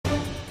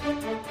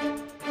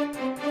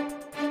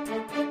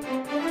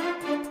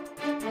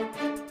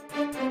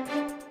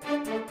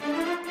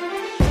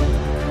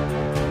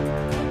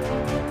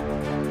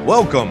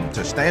Welcome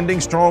to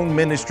Standing Strong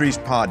Ministries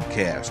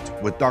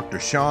podcast with Dr.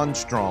 Sean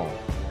Strong.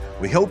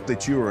 We hope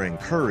that you are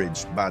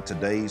encouraged by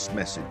today's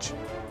message.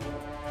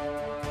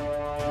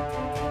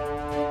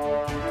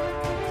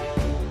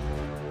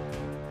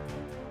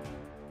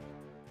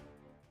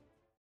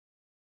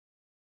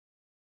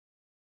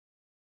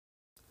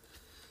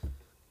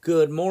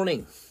 Good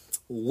morning.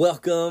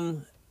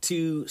 Welcome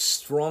to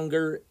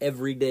Stronger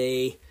Every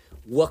Day.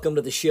 Welcome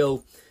to the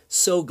show.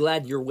 So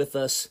glad you're with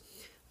us.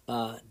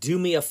 Do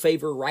me a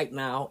favor right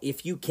now,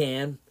 if you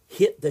can,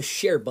 hit the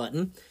share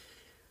button.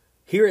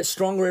 Here at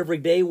Stronger Every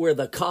Day, where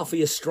the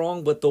coffee is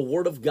strong, but the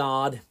Word of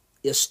God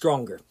is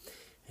stronger.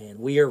 And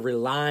we are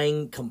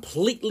relying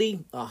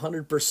completely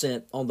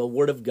 100% on the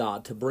Word of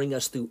God to bring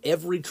us through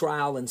every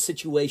trial and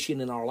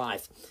situation in our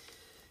life.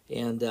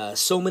 And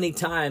so many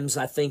times,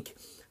 I think,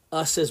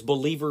 us as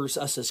believers,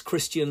 us as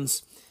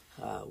Christians,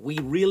 we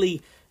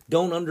really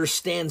don't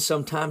understand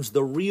sometimes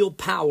the real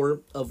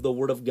power of the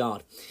Word of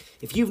God.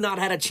 If you've not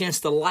had a chance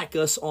to like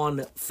us on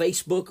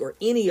Facebook or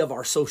any of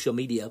our social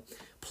media,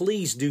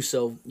 please do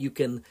so. You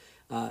can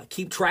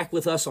keep track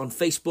with us on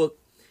Facebook,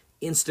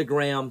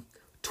 Instagram,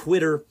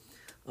 Twitter,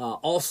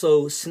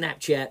 also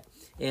Snapchat.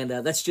 And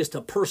that's just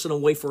a personal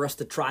way for us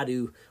to try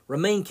to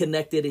remain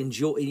connected,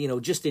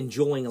 just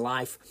enjoying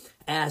life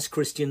as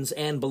Christians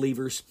and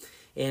believers.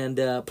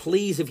 And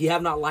please, if you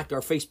have not liked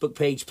our Facebook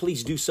page,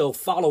 please do so.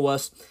 Follow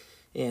us,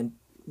 and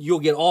you'll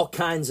get all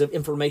kinds of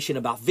information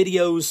about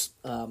videos,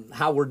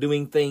 how we're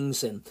doing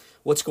things, and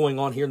what's going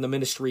on here in the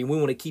ministry. And we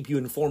want to keep you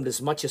informed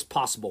as much as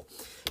possible.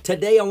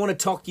 Today, I want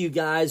to talk to you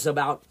guys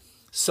about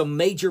some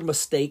major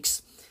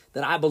mistakes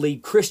that I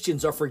believe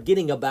Christians are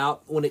forgetting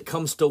about when it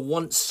comes to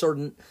one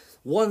certain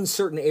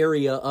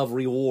area of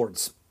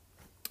rewards.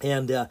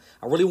 And I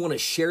really want to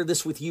share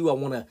this with you. I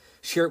want to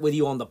share it with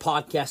you on the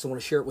podcast. I want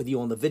to share it with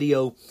you on the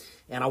video.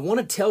 And I want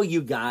to tell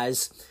you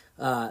guys,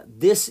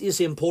 this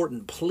is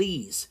important.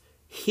 Please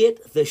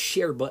hit the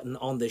share button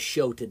on the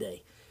show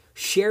today.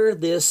 Share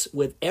this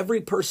with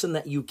every person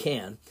that you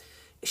can.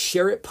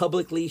 Share it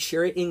publicly.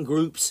 Share it in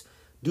groups.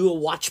 Do a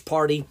watch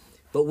party.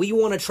 But we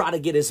want to try to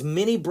get as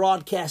many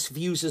broadcast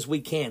views as we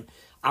can.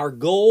 Our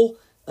goal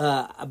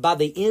by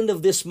the end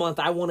of this month,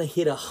 I want to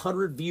hit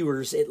 100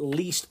 viewers at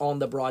least on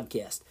the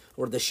broadcast,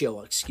 or the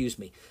show, excuse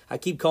me. I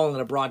keep calling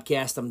it a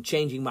broadcast. I'm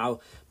changing my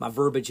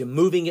verbiage and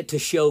moving it to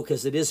show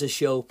because it is a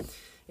show.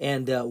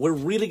 And we're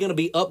really going to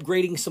be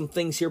upgrading some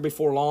things here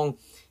before long.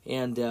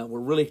 And we're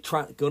really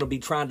going to be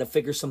trying to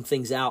figure some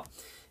things out.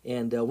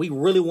 And we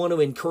really want to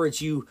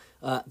encourage you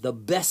the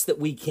best that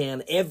we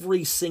can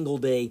every single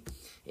day.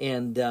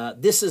 And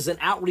this is an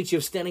outreach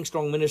of Standing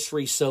Strong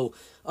Ministry, so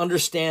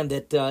understand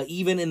that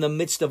even in the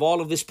midst of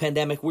all of this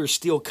pandemic, we're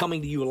still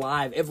coming to you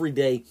live every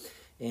day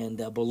and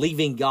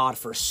believing God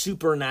for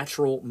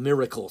supernatural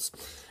miracles.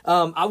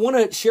 I want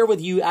to share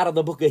with you out of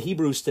the book of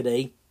Hebrews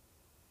today,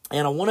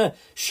 and I want to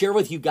share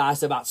with you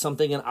guys about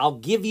something, and I'll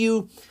give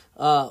you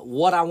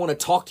what I want to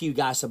talk to you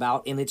guys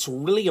about, and it's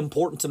really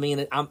important to me,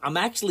 and I'm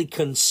actually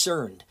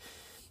concerned.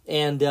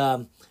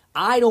 And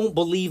I don't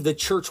believe the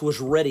church was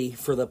ready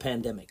for the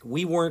pandemic.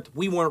 We weren't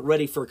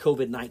ready for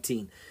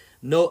COVID-19.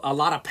 No, a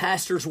lot of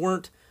pastors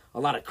weren't, a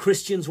lot of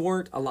Christians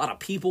weren't, a lot of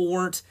people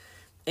weren't.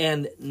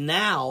 And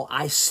now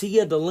I see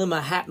a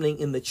dilemma happening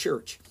in the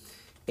church.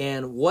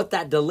 And what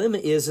that dilemma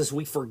is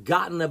we've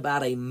forgotten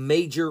about a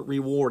major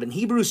reward. In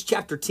Hebrews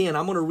chapter 10,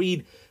 I'm going to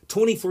read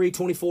 23,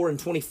 24, and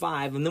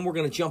 25, and then we're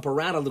going to jump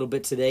around a little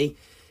bit today.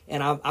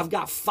 And I've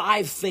got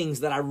 5 things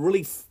that I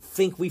really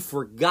think we've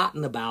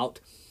forgotten about,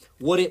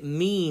 what it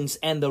means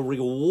and the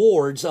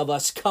rewards of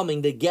us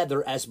coming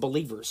together as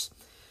believers.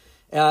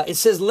 It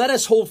says, "Let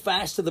us hold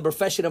fast to the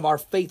profession of our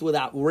faith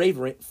without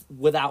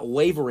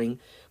wavering,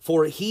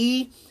 for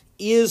he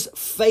is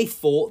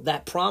faithful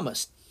that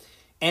promised.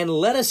 And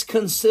let us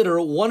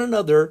consider one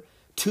another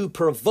to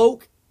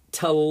provoke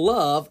to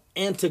love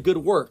and to good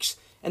works."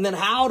 And then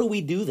how do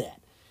we do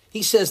that?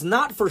 He says,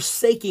 "Not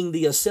forsaking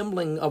the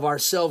assembling of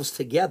ourselves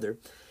together,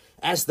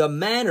 as the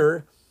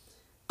manner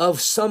of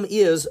some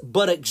is,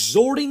 but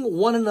exhorting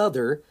one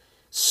another,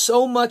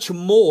 so much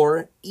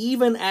more,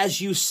 even as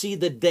you see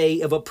the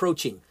day of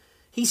approaching."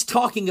 He's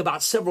talking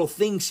about several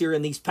things here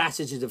in these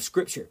passages of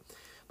Scripture.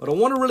 But I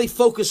want to really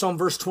focus on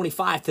verse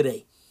 25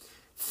 today.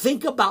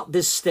 Think about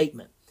this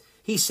statement.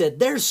 He said,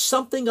 there's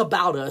something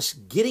about us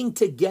getting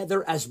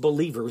together as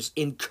believers,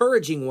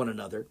 encouraging one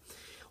another.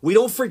 We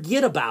don't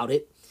forget about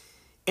it.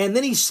 And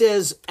then he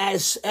says,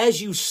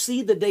 as you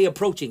see the day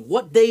approaching.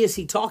 What day is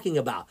he talking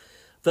about?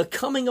 The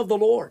coming of the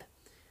Lord.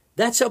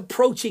 That's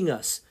approaching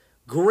us.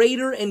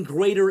 Greater and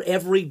greater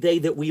every day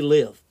that we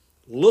live.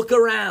 Look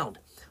around.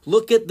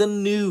 Look at the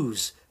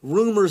news.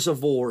 Rumors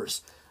of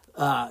wars.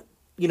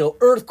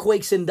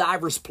 Earthquakes in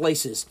diverse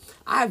places.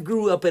 I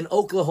grew up in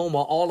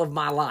Oklahoma all of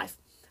my life.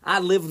 I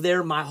lived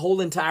there my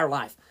whole entire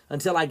life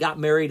until I got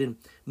married and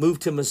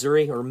moved to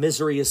Missouri, or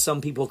Misery as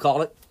some people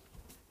call it.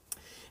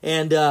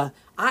 And I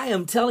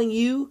am telling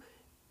you,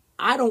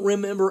 I don't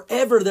remember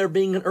ever there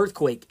being an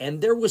earthquake. And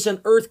there was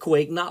an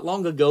earthquake not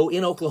long ago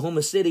in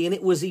Oklahoma City, and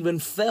it was even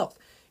felt.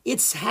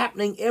 It's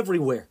happening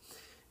everywhere.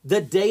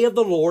 The day of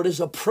the Lord is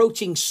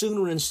approaching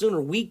sooner and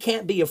sooner. We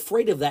can't be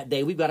afraid of that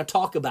day. We've got to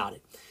talk about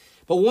it.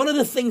 But one of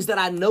the things that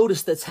I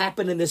noticed that's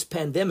happened in this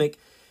pandemic,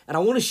 and I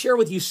want to share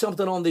with you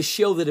something on this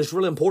show that is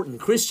really important.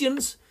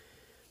 Christians,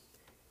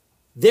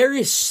 there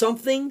is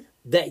something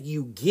that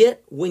you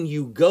get when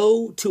you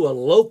go to a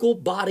local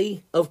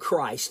body of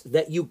Christ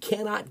that you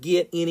cannot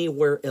get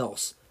anywhere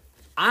else.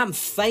 I'm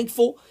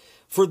thankful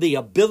for the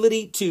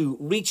ability to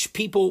reach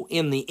people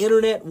in the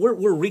internet.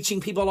 We're reaching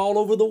people all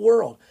over the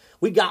world.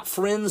 We got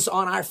friends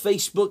on our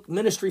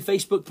ministry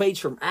Facebook page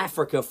from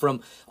Africa,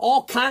 from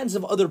all kinds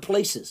of other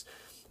places.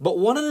 But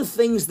one of the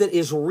things that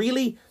is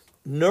really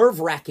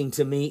nerve-wracking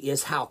to me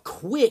is how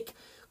quick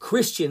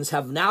Christians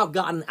have now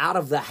gotten out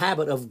of the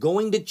habit of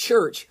going to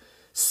church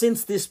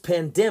since this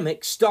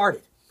pandemic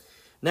started.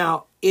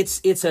 Now,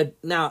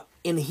 now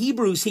in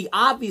Hebrews, he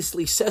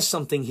obviously says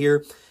something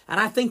here, and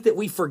I think that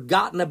we've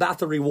forgotten about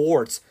the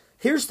rewards.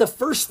 Here's the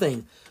first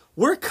thing.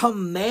 We're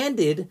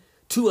commanded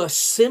to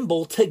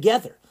assemble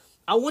together.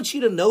 I want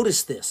you to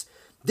notice this.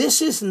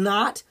 This is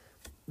not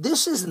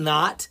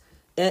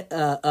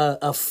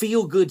a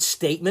feel-good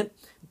statement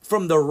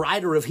from the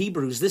writer of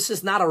Hebrews. This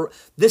is not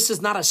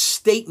a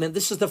statement.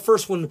 This is the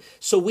first one.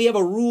 So we have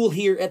a rule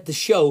here at the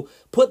show.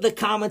 Put the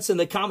comments in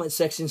the comment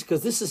sections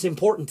because this is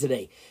important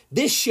today.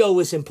 This show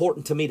is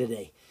important to me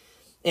today.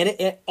 And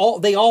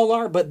they all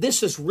are, but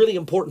this is really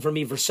important for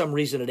me for some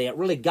reason today. It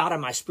really got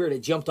in my spirit. It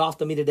jumped off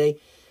to me today.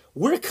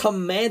 We're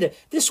commanded.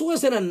 This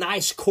wasn't a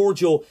nice,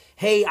 cordial,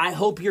 hey, I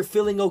hope you're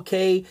feeling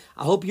okay.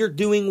 I hope you're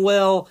doing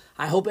well.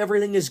 I hope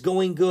everything is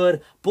going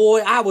good.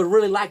 Boy, I would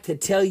really like to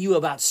tell you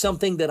about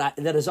something that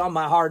is on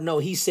my heart. No,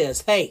 he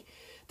says, hey,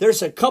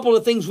 there's a couple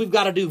of things we've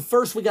got to do.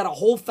 First, we got to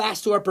hold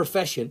fast to our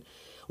profession.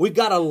 We've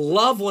got to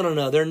love one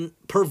another,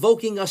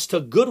 provoking us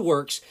to good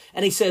works.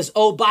 And he says,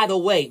 oh, by the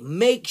way,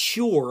 make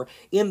sure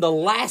in the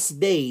last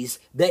days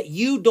that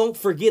you don't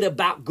forget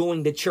about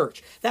going to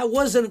church. That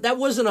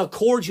wasn't a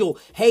cordial,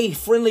 hey,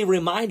 friendly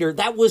reminder.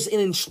 That was an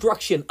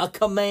instruction, a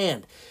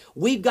command.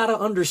 We've got to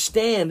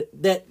understand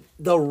that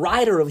the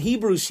writer of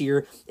Hebrews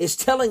here is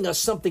telling us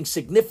something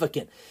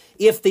significant.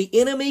 If the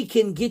enemy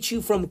can get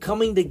you from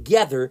coming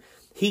together,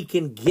 he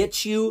can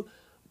get you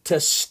to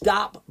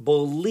stop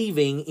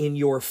believing in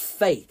your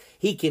faith.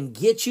 He can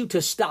get you to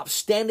stop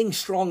standing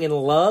strong in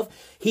love.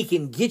 He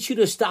can get you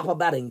to stop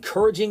about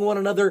encouraging one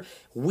another.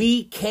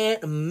 We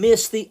can't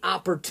miss the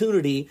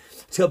opportunity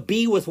to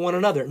be with one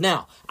another.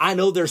 Now, I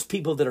know there's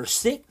people that are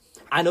sick.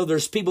 I know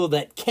there's people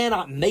that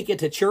cannot make it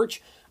to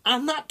church.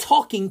 I'm not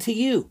talking to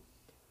you.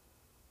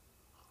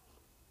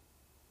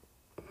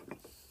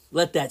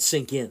 Let that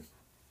sink in.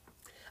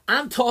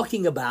 I'm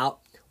talking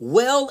about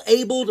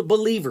well-abled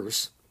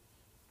believers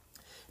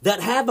that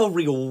have a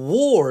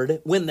reward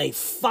when they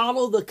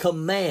follow the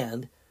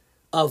command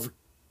of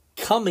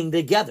coming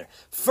together.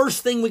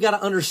 First thing we got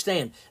to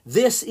understand,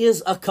 this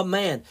is a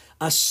command.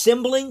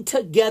 Assembling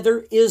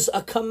together is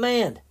a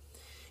command.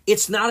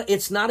 It's not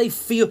a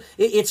feel,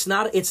 it's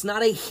not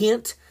a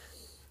hint.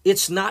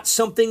 It's not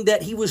something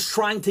that he was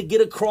trying to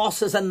get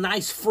across as a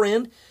nice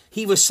friend.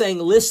 He was saying,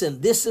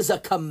 listen, this is a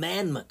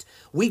commandment.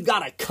 We've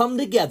got to come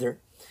together.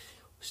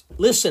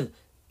 Listen,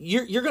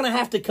 you're going to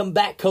have to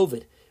combat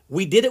COVID.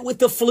 We did it with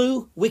the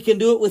flu. We can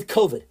do it with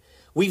COVID.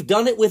 We've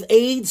done it with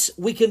AIDS.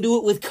 We can do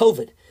it with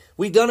COVID.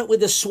 We've done it with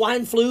the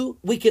swine flu.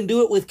 We can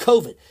do it with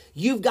COVID.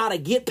 You've got to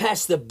get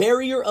past the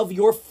barrier of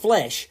your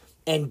flesh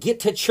and get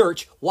to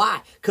church.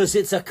 Why? Because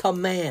it's a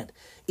command.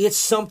 It's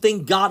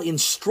something God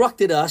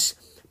instructed us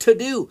to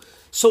do.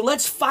 So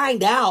let's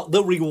find out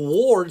the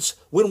rewards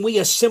when we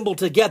assemble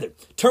together.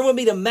 Turn with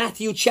me to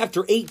Matthew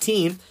chapter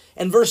 18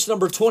 and verse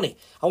number 20.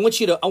 I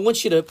want you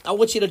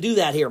to do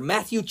that here.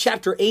 Matthew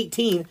chapter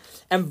 18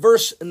 and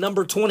verse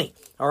number 20.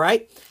 All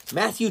right?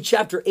 Matthew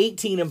chapter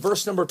 18 and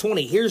verse number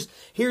 20. Here's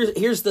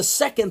the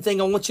second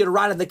thing I want you to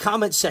write in the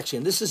comment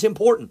section. This is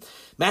important.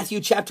 Matthew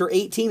chapter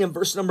 18 and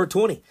verse number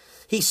 20.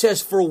 He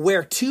says, "For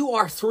where 2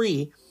 or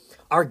 3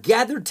 are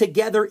gathered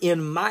together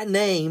in my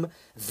name,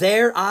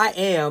 there I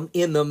am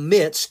in the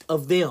midst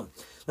of them."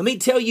 Let me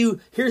tell you,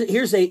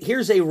 here's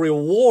a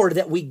reward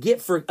that we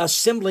get for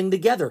assembling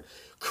together.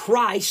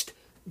 Christ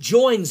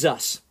joins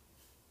us.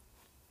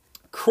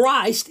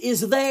 Christ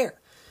is there.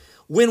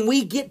 When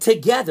we get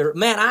together,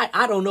 man,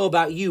 I don't know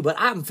about you, but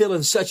I'm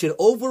feeling such an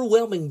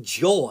overwhelming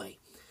joy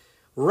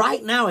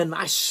right now in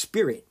my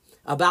spirit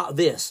about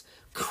this.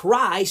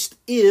 Christ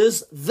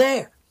is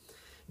there.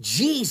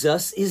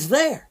 Jesus is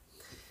there.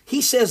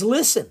 He says,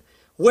 listen,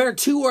 where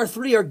 2 or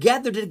 3 are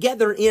gathered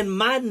together in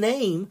my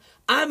name,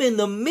 I'm in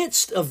the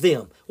midst of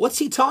them. What's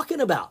he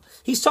talking about?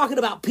 He's talking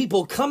about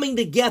people coming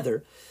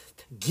together,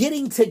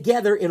 getting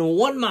together in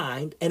one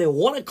mind and in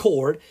one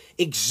accord,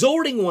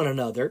 exhorting one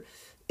another,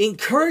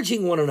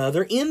 encouraging one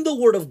another in the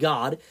Word of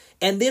God.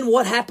 And then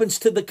what happens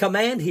to the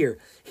command here?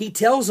 He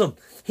tells them,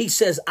 he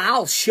says,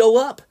 I'll show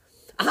up.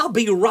 I'll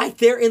be right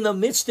there in the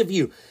midst of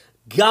you.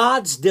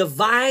 God's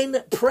divine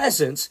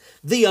presence,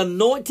 the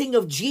anointing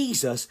of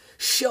Jesus.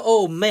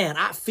 Oh man,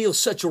 I feel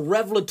such a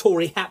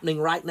revelatory happening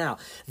right now.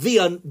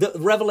 The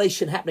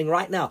revelation happening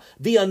right now.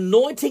 The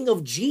anointing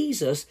of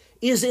Jesus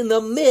is in the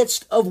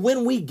midst of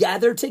when we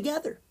gather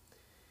together.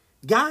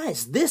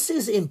 Guys, this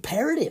is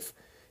imperative.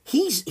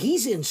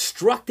 He's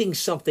instructing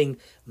something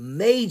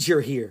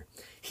major here.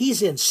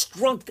 He's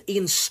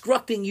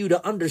instructing you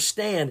to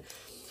understand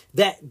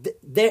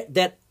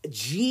that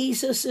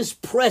Jesus'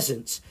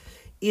 presence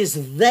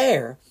is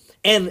there,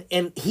 and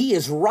he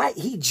is right.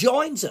 He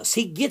joins us.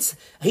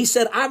 He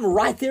said, I'm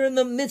right there in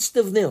the midst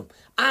of them.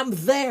 I'm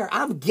there.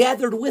 I'm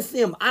gathered with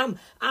them. I'm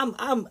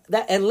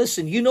that. And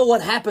listen, you know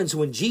what happens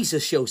when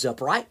Jesus shows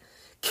up, right?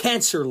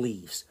 Cancer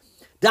leaves.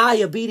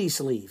 Diabetes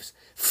leaves.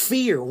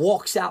 Fear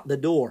walks out the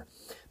door.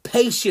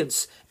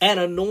 Patience and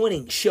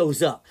anointing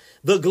shows up.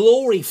 The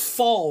glory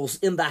falls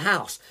in the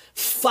house.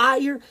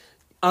 Fire,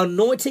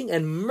 anointing,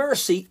 and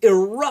mercy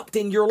erupt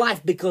in your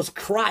life because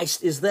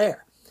Christ is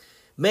there.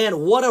 Man,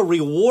 what a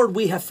reward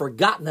we have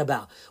forgotten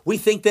about. We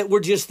think that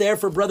we're just there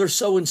for brother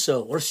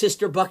so-and-so or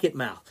sister bucket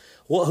mouth.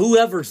 Well,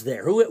 whoever's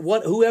there,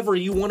 whoever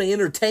you want to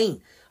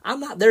entertain. I'm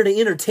not there to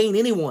entertain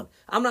anyone.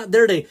 I'm not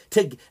there to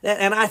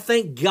and I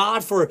thank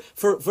God for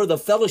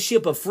the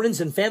fellowship of friends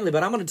and family.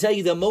 But I'm going to tell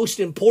you the most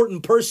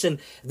important person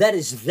that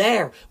is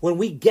there when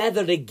we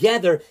gather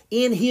together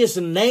in His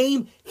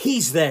name,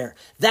 He's there.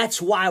 That's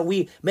why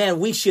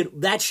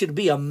that should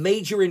be a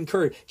major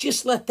encouragement.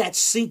 Just let that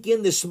sink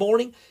in this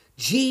morning.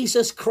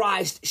 Jesus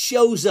Christ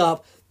shows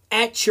up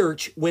at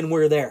church when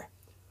we're there.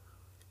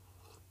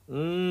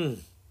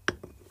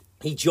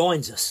 He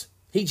joins us.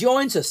 He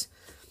joins us.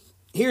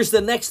 Here's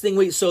the next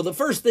thing so the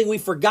first thing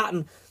we've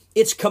forgotten,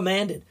 it's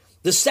commanded.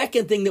 The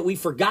second thing that we've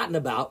forgotten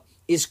about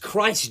is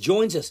Christ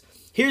joins us.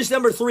 Here's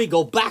number 3.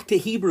 Go back to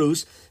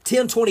Hebrews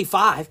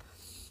 10:25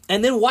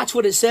 and then watch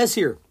what it says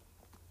here.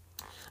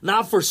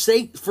 Not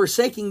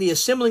forsaking the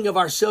assembling of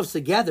ourselves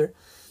together,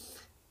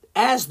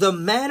 as the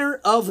manner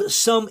of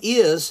some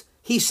is,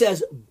 he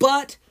says,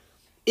 but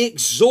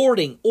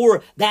exhorting,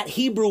 or that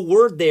Hebrew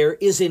word there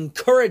is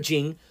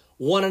encouraging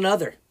one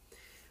another.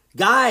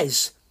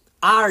 Guys,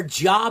 our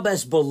job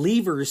as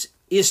believers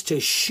is to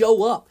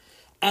show up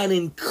and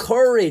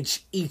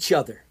encourage each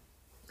other.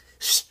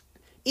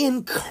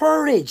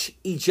 Encourage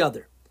each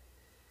other.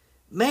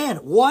 Man,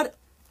 what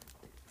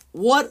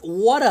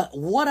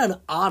an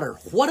honor,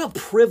 what a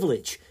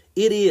privilege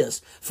it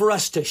is for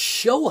us to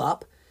show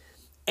up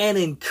and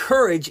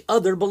encourage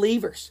other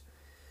believers.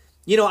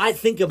 You know, I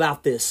think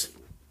about this.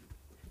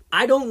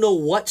 I don't know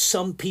what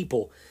some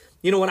people,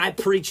 when I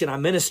preach and I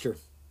minister,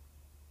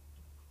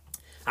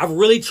 I've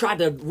really tried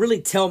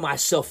to tell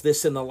myself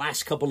this in the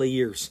last couple of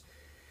years.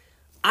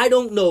 I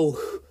don't know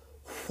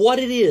what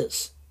it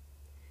is,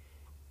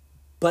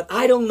 but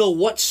I don't know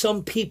what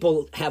some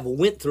people have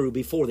went through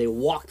before they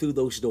walk through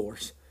those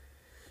doors.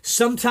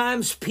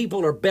 Sometimes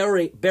people are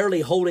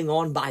barely holding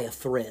on by a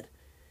thread.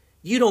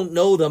 You don't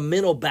know the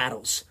mental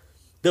battles,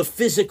 the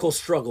physical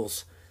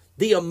struggles,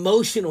 the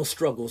emotional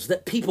struggles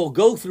that people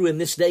go through in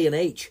this day and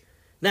age.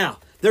 Now,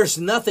 there's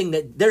nothing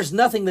that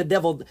the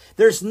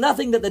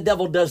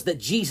devil does that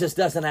Jesus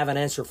doesn't have an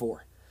answer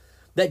for,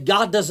 that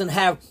God doesn't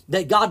have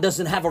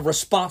a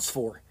response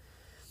for.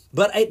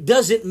 But it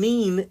doesn't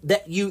mean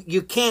that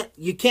you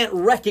can't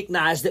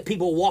recognize that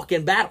people walk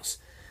in battles.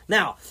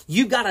 Now,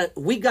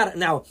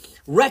 now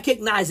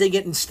recognizing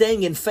it and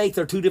staying in faith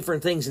are two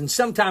different things, and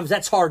sometimes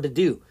that's hard to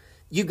do.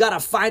 You got to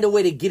find a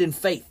way to get in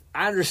faith.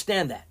 I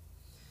understand that.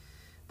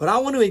 But I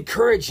want to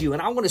encourage you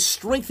and I want to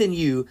strengthen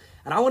you,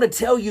 and I want to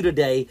tell you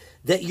today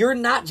that you're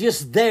not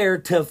just there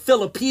to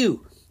fill a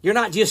pew. You're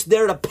not just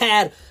there to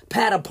pad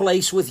a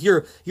place with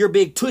your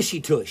big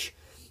tushy tush.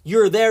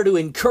 You're there to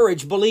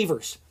encourage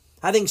believers.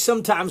 I think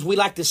sometimes we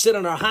like to sit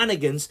on our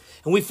Heinekens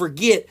and we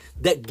forget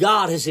that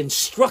God has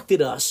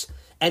instructed us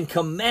and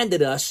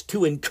commanded us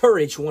to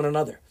encourage one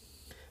another.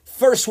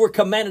 First, we're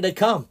commanded to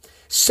come.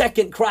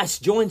 Second,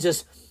 Christ joins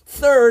us.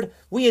 Third,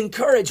 we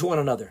encourage one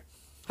another.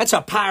 That's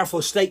a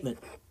powerful statement.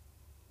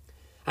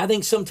 I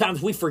think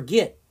sometimes we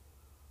forget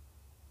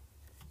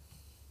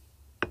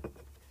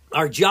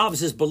our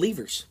jobs as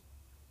believers.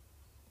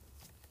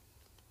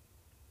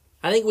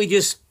 I think we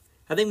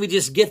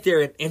just get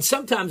there, and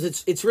sometimes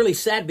it's really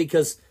sad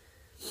because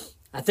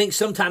I think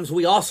sometimes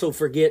we also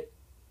forget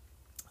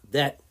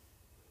that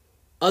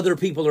other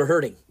people are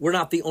hurting. We're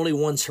not the only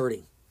ones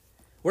hurting.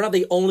 We're not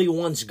the only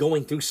ones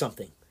going through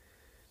something.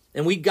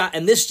 And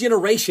this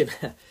generation,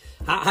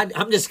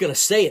 I'm just going to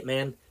say it,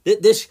 man.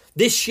 This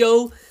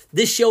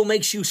show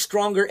makes you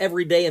stronger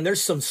every day, and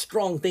there's some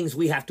strong things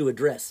we have to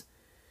address.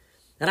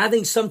 And I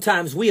think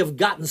sometimes we have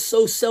gotten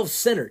so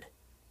self-centered.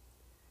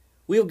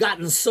 We have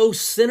gotten so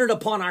centered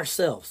upon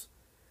ourselves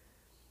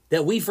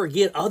that we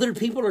forget other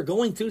people are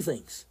going through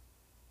things.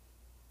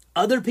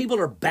 Other people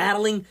are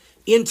battling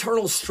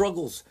internal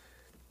struggles,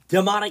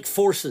 demonic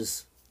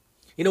forces.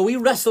 We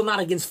wrestle not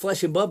against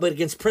flesh and blood, but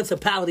against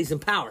principalities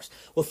and powers.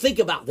 Well, think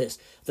about this.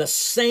 The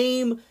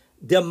same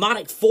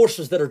demonic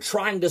forces that are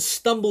trying to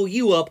stumble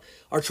you up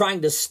are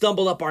trying to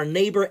stumble up our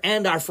neighbor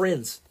and our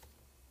friends.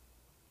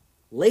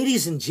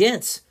 Ladies and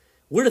gents,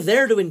 we're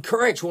there to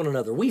encourage one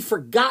another. We've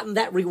forgotten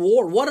that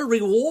reward. What a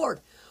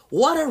reward.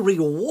 What a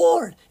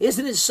reward.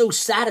 Isn't it so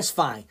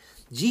satisfying?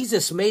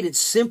 Jesus made it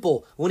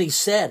simple when he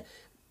said,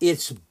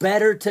 it's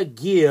better to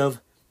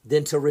give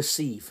than to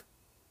receive.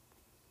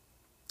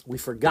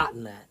 We've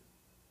forgotten that.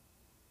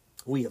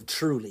 We have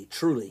truly,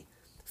 truly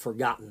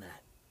forgotten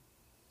that.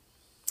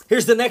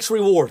 Here's the next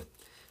reward.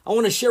 I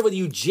want to share with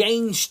you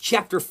James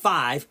chapter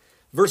 5,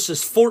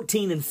 verses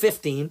 14 and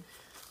 15.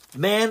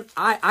 Man,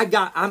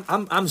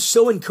 I'm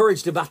so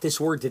encouraged about this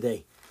word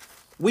today.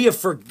 We have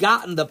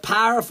forgotten the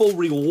powerful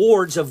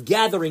rewards of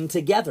gathering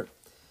together.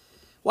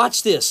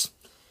 Watch this.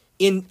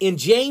 In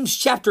James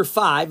chapter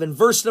 5 and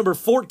verse number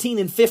 14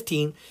 and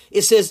 15,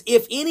 it says,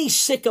 if any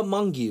sick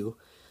among you,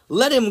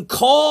 let him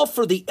call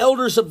for the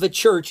elders of the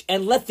church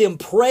and let them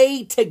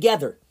pray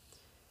together.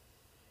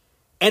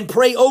 And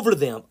pray over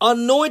them,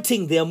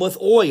 anointing them with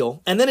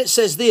oil. And then it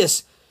says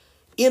this,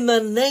 in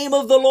the name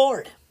of the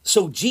Lord.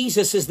 So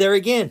Jesus is there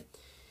again.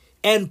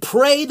 And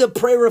pray the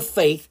prayer of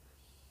faith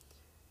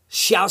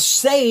shall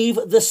save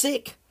the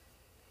sick.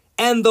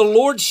 And the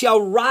Lord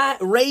shall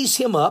raise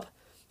him up.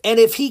 And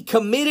if he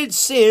committed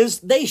sins,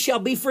 they shall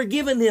be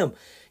forgiven him.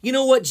 You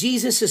know what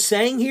Jesus is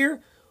saying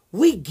here?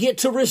 We get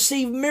to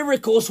receive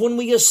miracles when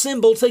we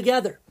assemble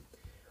together.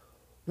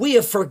 We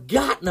have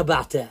forgotten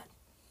about that.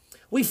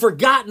 We've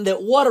forgotten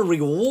that what a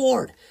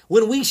reward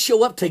when we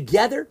show up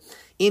together.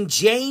 In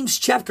James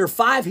chapter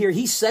 5 here,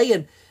 he's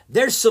saying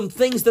there's some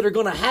things that are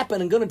going to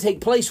happen and going to take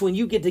place when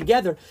you get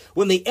together.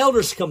 When the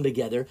elders come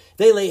together,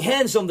 they lay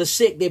hands on the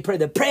sick. They pray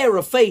the prayer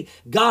of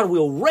faith. God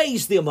will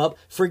raise them up,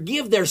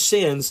 forgive their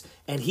sins,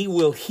 and he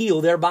will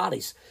heal their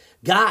bodies.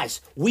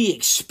 Guys, we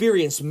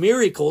experience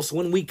miracles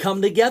when we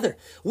come together.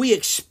 We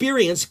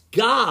experience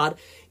God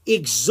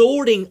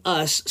exhorting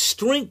us,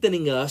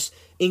 strengthening us,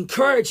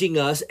 encouraging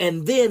us,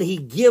 and then he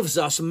gives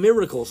us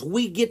miracles.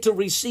 We get to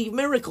receive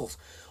miracles.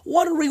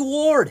 What a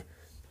reward.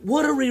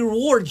 What a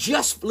reward.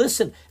 Just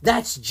listen,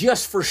 that's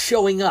just for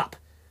showing up.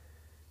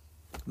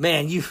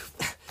 Man,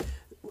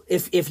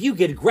 if you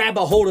could grab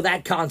a hold of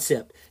that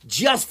concept,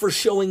 just for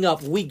showing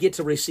up, we get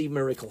to receive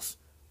miracles.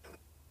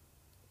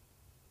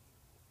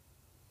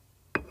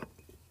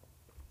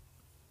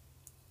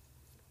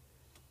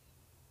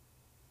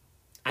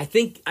 I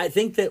think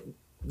that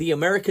the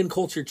American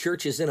culture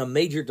church is in a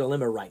major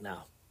dilemma right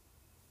now.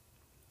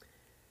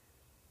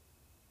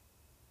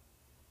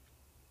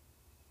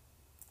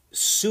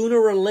 Sooner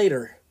or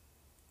later,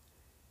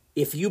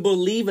 if you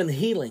believe in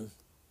healing,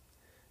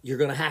 you're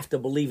going to have to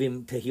believe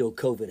him to heal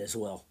COVID as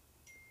well.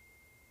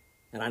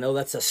 And I know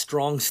that's a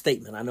strong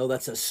statement. I know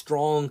that's a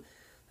strong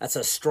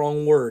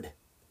word.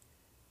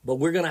 But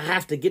we're going to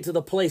have to get to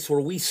the place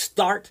where we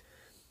start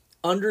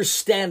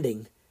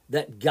understanding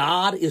that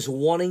God is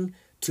wanting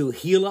to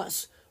heal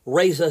us,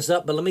 raise us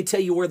up. But let me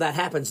tell you where that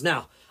happens.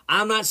 Now,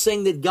 I'm not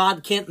saying that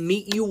God can't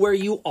meet you where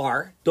you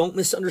are. Don't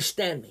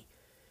misunderstand me.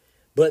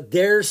 But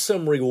there's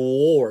some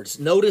rewards.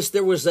 Notice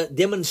there was a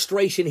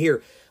demonstration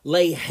here.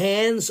 Lay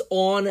hands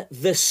on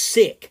the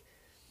sick.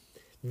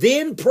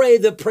 Then pray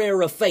the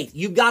prayer of faith.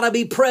 You've got to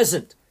be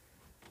present.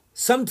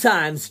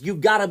 Sometimes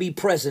you've got to be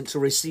present to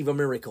receive a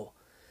miracle.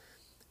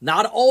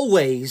 Not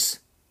always,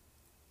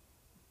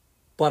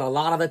 but a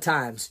lot of the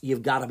times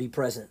you've got to be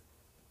present.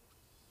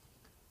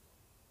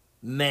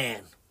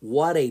 Man,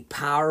 what a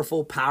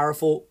powerful,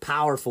 powerful,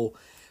 powerful,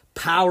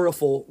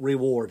 powerful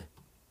reward.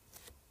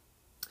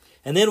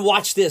 And then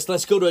watch this.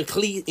 Let's go to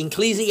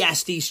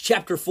Ecclesiastes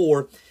chapter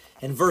 4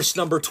 and verse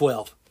number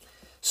 12.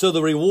 So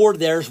the reward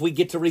there is we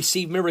get to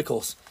receive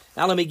miracles.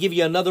 Now let me give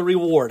you another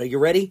reward. Are you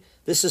ready?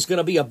 This is going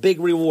to be a big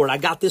reward. I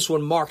got this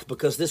one marked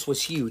because this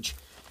was huge.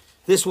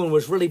 This one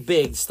was really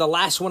big. It's the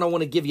last one I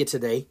want to give you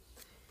today.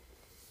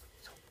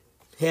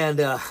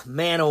 And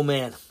man, oh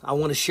man, I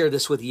want to share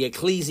this with you.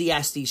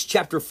 Ecclesiastes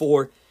chapter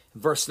 4,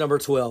 verse number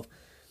 12.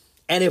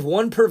 And if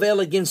one prevail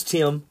against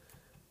him,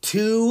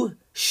 two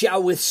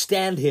shall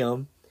withstand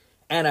him,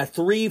 and a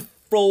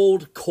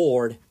threefold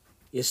cord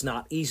is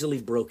not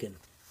easily broken.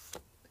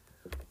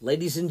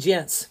 Ladies and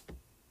gents,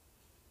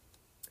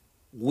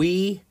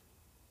 we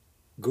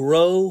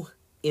grow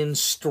in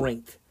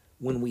strength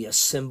when we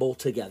assemble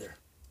together.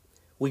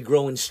 We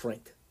grow in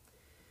strength.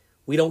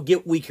 We don't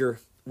get weaker,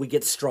 we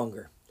get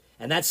stronger.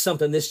 And that's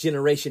something this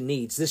generation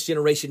needs. This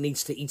generation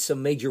needs to eat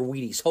some major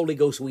Wheaties, Holy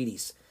Ghost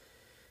Wheaties.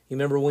 You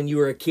remember when you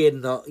were a kid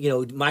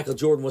and Michael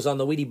Jordan was on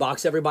the Wheatie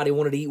box, everybody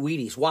wanted to eat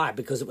Wheaties. Why?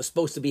 Because it was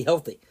supposed to be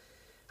healthy.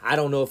 I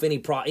don't know if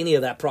any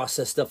of that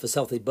processed stuff is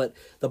healthy, but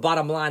the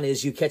bottom line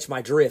is, you catch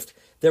my drift.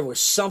 There was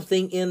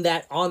something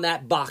on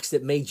that box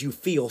that made you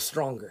feel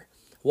stronger.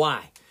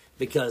 Why?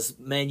 Because,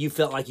 man, you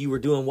felt like you were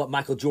doing what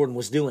Michael Jordan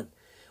was doing.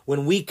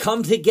 When we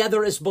come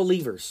together as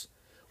believers,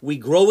 we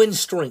grow in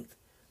strength,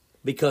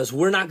 because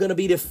we're not going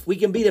to we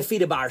can be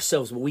defeated by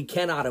ourselves, but we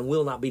cannot and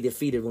will not be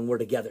defeated when we're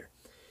together.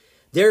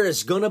 There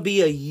is going to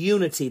be a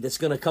unity that's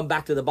going to come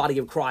back to the body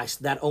of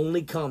Christ that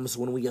only comes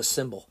when we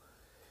assemble.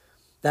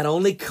 That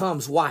only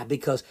comes, why?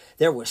 Because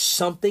there was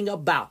something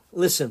about,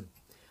 listen,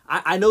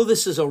 I know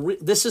this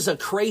is a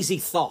crazy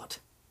thought.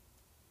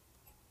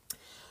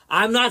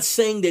 I'm not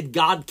saying that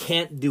God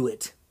can't do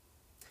it.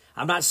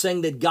 I'm not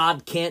saying that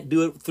God can't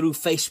do it through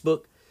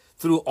Facebook,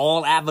 through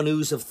all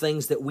avenues of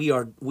things that we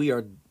are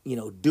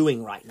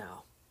doing right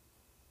now.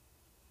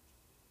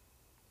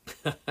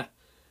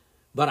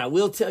 But I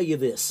will tell you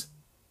this.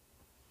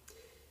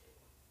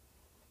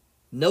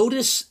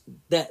 Notice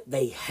that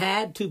they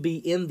had to be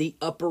in the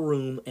upper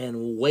room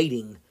and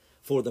waiting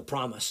for the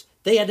promise.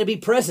 They had to be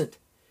present.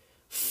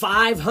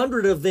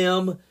 500 of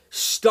them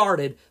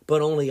started,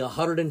 but only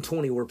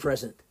 120 were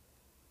present.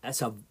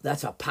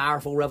 That's a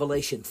powerful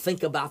revelation.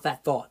 Think about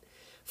that thought.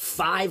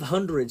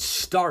 500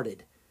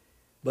 started,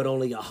 but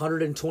only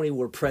 120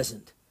 were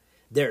present.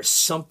 There's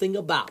something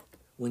about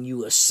when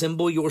you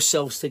assemble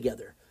yourselves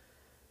together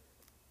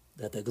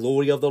that the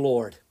glory of the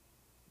Lord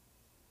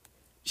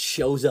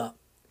shows up,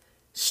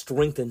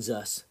 strengthens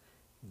us,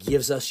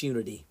 gives us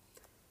unity,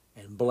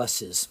 and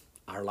blesses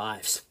our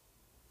lives.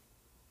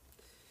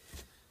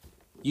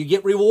 You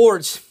get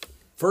rewards.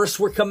 First,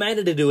 we're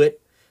commanded to do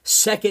it.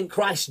 Second,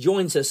 Christ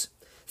joins us.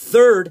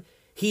 Third,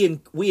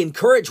 we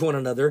encourage one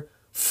another.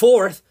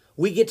 Fourth,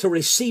 we get to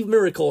receive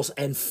miracles.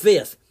 And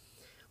fifth,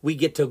 we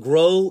get to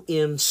grow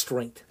in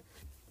strength.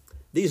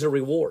 These are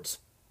rewards.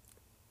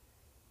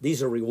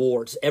 These are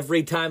rewards.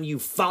 Every time you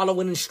follow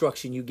an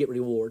instruction, you get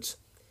rewards.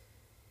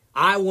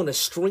 I want to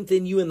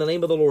strengthen you in the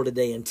name of the Lord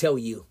today and tell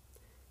you,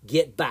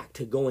 get back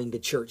to going to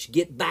church.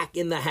 Get back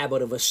in the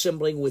habit of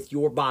assembling with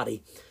your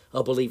body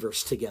of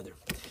believers together.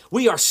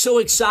 We are so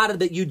excited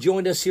that you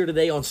joined us here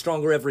today on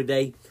Stronger Every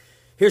Day.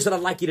 Here's what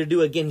I'd like you to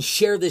do. Again,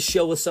 share this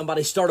show with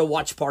somebody. Start a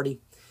watch party.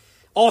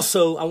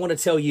 Also, I want to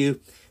tell you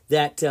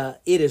that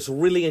it is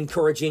really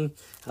encouraging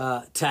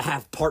to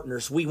have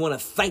partners. We want to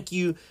thank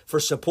you for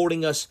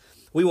supporting us.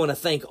 We want to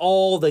thank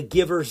all the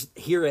givers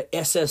here at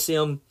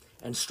SSM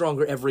and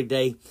Stronger Every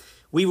Day.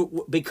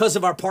 Because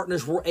of our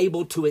partners, we're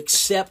able to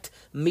accept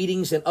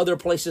meetings in other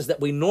places that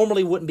we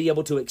normally wouldn't be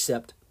able to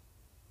accept.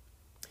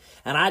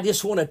 And I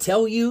just want to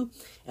tell you,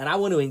 and I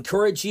want to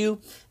encourage you,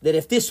 that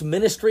if this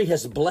ministry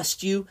has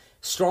blessed you,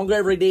 Stronger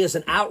Every Day is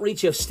an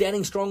outreach of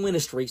Standing Strong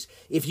Ministries.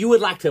 If you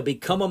would like to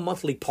become a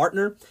monthly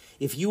partner,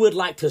 if you would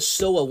like to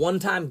sow a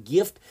one-time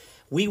gift,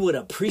 we would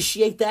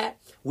appreciate that.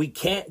 We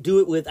can't do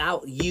it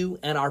without you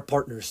and our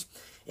partners.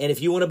 And if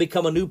you want to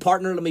become a new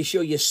partner, let me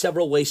show you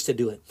several ways to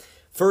do it.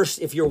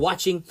 First, if you're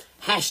watching,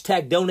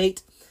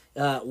 #donate,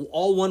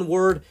 all one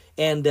word,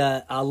 and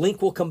a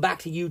link will come back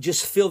to you.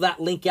 Just fill that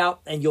link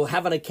out, and you'll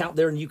have an account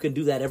there, and you can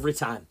do that every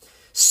time.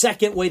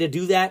 Second way to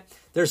do that,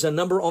 there's a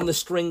number on the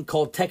screen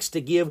called Text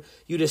to Give.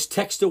 You just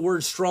text the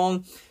word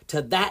STRONG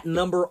to that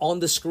number on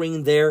the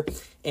screen there,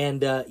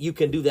 and you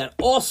can do that.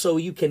 Also,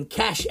 you can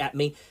Cash App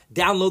me.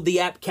 Download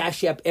the app,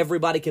 Cash App.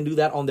 Everybody can do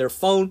that on their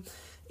phone,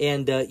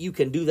 and you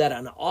can do that in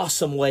an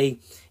awesome way.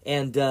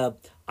 And I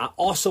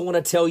also want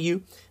to tell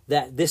you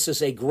that this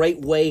is a great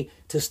way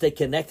to stay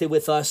connected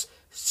with us.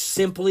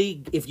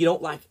 Simply, if you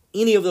don't like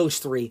any of those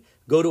three,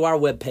 go to our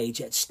webpage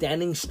at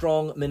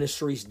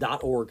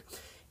standingstrongministries.org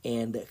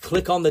and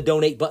click on the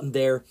donate button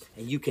there,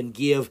 and you can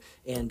give,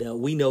 and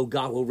we know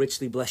God will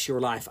richly bless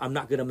your life. I'm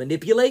not going to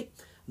manipulate.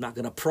 I'm not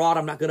going to prod.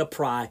 I'm not going to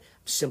pry. I'm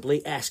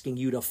simply asking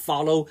you to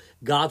follow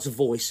God's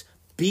voice.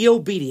 Be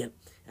obedient,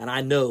 and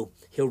I know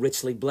He'll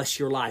richly bless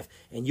your life,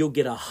 and you'll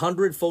get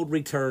 100-fold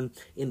return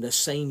in the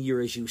same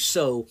year as you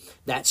sow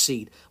that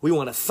seed. We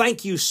want to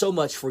thank you so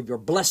much for your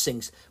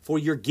blessings, for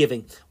your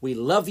giving. We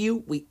love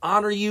you. We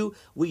honor you.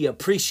 We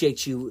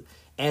appreciate you.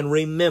 And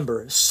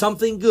remember,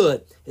 something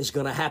good is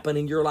going to happen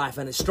in your life,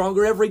 and it's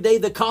Stronger Every Day.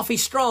 The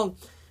coffee's strong,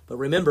 but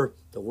remember,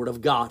 the Word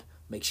of God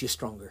makes you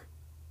stronger.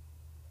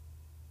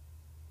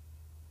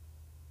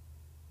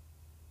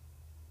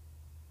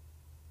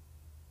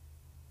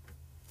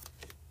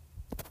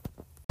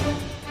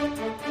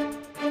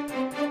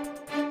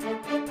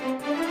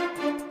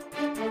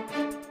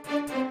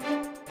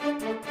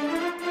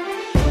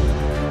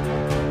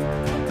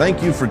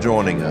 Thank you for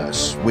joining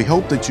us. We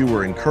hope that you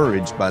were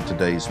encouraged by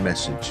today's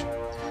message.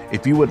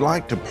 If you would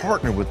like to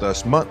partner with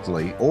us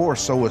monthly or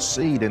sow a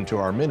seed into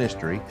our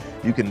ministry,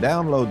 you can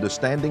download the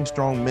Standing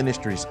Strong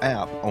Ministries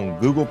app on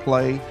Google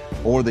Play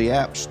or the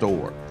App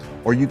Store,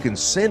 or you can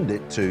send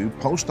it to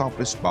Post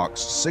Office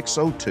Box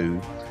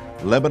 602,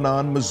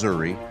 Lebanon,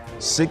 Missouri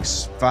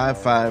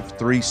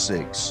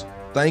 65536.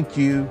 Thank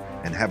you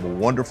and have a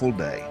wonderful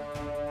day.